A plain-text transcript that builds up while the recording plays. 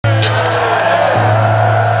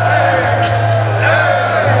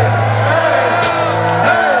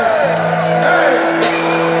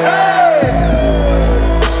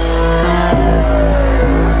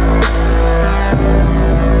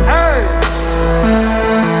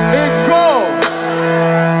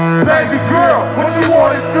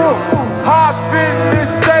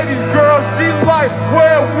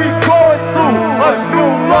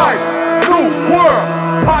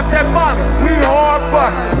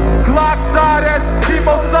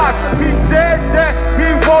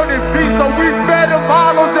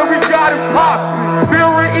PAAK. Fear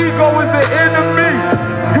and ego is the enemy.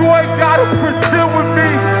 You ain't gotta pretend with me.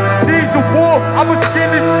 Need the wolf, I'ma skin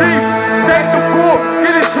the sheep. Take the wolf,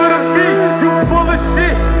 get it to the meat. You full of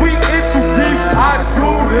shit, we in too deep. I do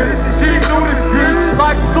this, she knew this deep.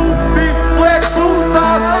 Like 2 feet, flat 2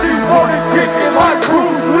 times. She wanna kick it like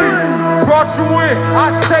Bruce Lee. Brought you in, I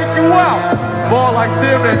take you out. Ball like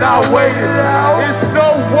Tim and I waited. It's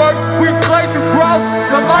no work, we slay the drought.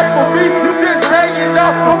 The life for me, you just hanging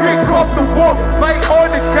out. Don't get comfortable, lay on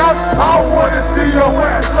the couch. I wanna see your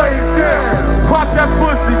ass lay down. Pop that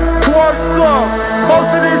pussy, twerk some.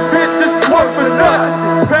 Most of these bitches work for nothing.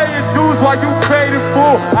 Paying dues while you paid in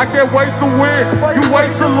full. I can't wait to win, you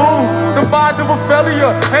wait to lose. The mind of a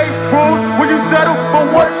failure, hate proves. When you settle for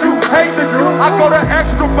what you hate to do, I go the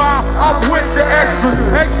extra mile, I'm with the extras.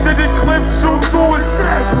 Extended clips, shoot through it.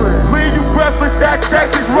 Leave you breathless, that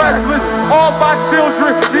tech is restless. All my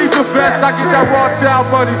children need the best. I get that raw child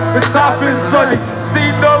money, the top is sunny. See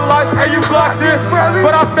no light, and you blocked it.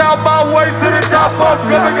 But I found my way to the top. I'm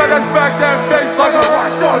gonna get that smack that face like a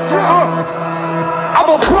rockstar drum. I'm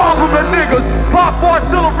a problem with niggas. Pop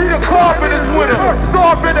artillery, the carpet is winner.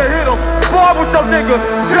 Starving to hit 'em, spar with your nigga.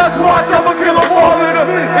 Just watch, I'ma kill 'em all in 'em.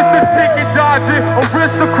 It's the ticket dodging,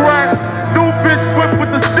 aristocrat. New bitch whip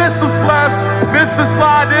with the sister slaps. Mr.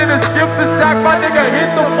 Slide in and skip the sack. My nigga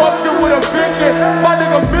hit the function with a big hit. My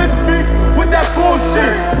nigga miss me with that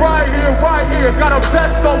bullshit. Right here, got a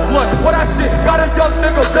Vesco blood. What that shit? Got a young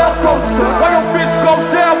nigga Velcro. Why your bitch go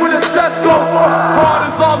down with a Cesco? Hard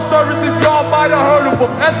as armed services, y'all might have heard of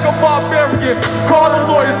him. Escobar Variant, call the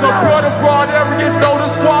lawyers up. You're the broad area, know the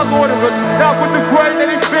squad order. Not with the grain that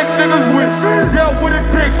these bitch niggas with. Dealt with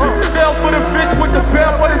addiction, dealt with a bitch with the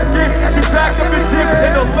bell for the skin. She back up and dip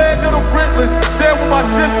in the land of the Britlands. Stand with my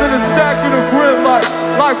chips in the stack in the grill like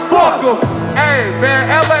fuck em. Hey man,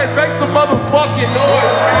 LA, make some motherfucking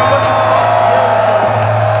noise, man.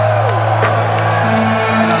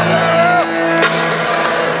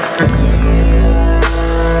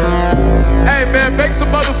 Hey man, make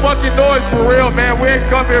some motherfucking noise for real, man. We ain't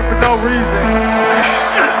come here for no reason.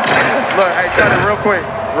 Look, hey, shut it real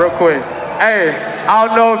quick. Hey, I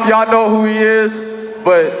don't know if y'all know who he is,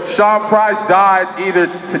 but Sean Price died either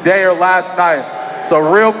today or last night. So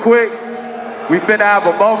real quick, we finna have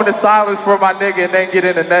a moment of silence for my nigga and then get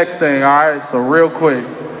in the next thing, all right? So real quick.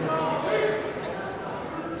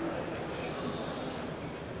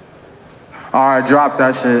 All right, drop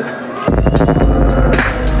that shit.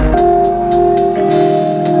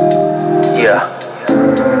 Yeah.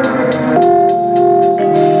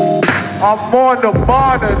 I'm on the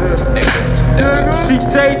monitor. She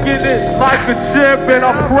taking it like a champion,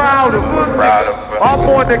 I'm proud of her. I'm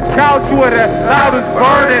on the couch with her loudest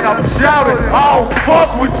burning, I'm shouting, I don't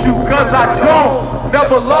fuck with you cause I don't.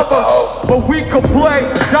 Never love her, but we can play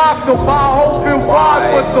doctor, my open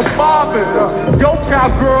wide with the bombing. Yo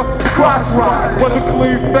cowgirl, crotch rock, whether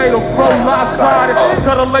clean fade or flow lopsided.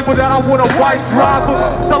 Tell the label that I want a white driver.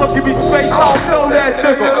 Tell him give me space, I don't know that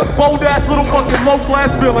nigga. Bold ass little fucking low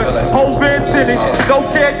class villain. Whole van tinted, no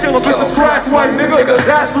can't kill him, it's a trash white nigga.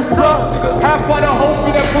 That's what's up. Half by the hope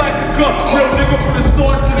in that plastic cup. Real nigga from the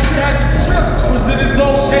start to the cash. Present his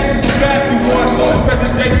own cases of basket one.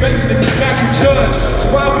 Present day basis and the back and judge.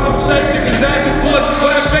 Ride with them same niggas as your blood. So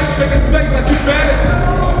that face making space like you bad.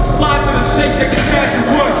 Slide to the shake, take the cash and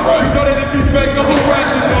run. You know that if you fake, I'm a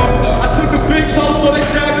ratchet dog. I took the big toe so they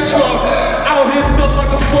tag the truck. Out here stuck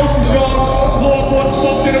like a social dog. Law more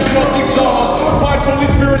smoke than a fucking jaw. Fight holy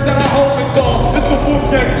spirit that I hold it dog. It's the book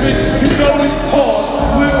that bitch, you know this pause.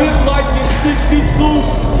 Living like in 62,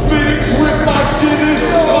 spitting, grip my shit in.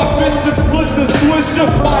 My bitch just split the swisher,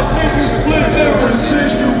 my niggas split every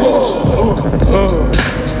situation.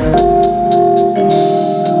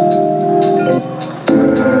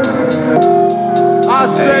 I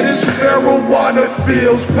said it's marijuana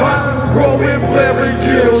feels pop, growing blaring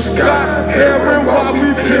gills, Scott, Aaron while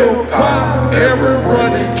we peel pop, Aaron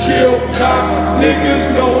run and kill cop, niggas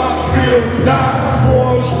know I still not, so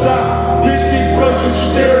I'm stop, bitch because you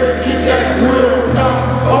staring, keep that grill not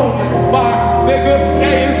open, my nigga,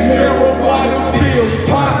 hey it's marijuana feels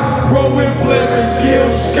pop, growing blaring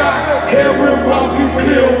gills, Scott, Aaron while we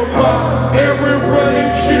peel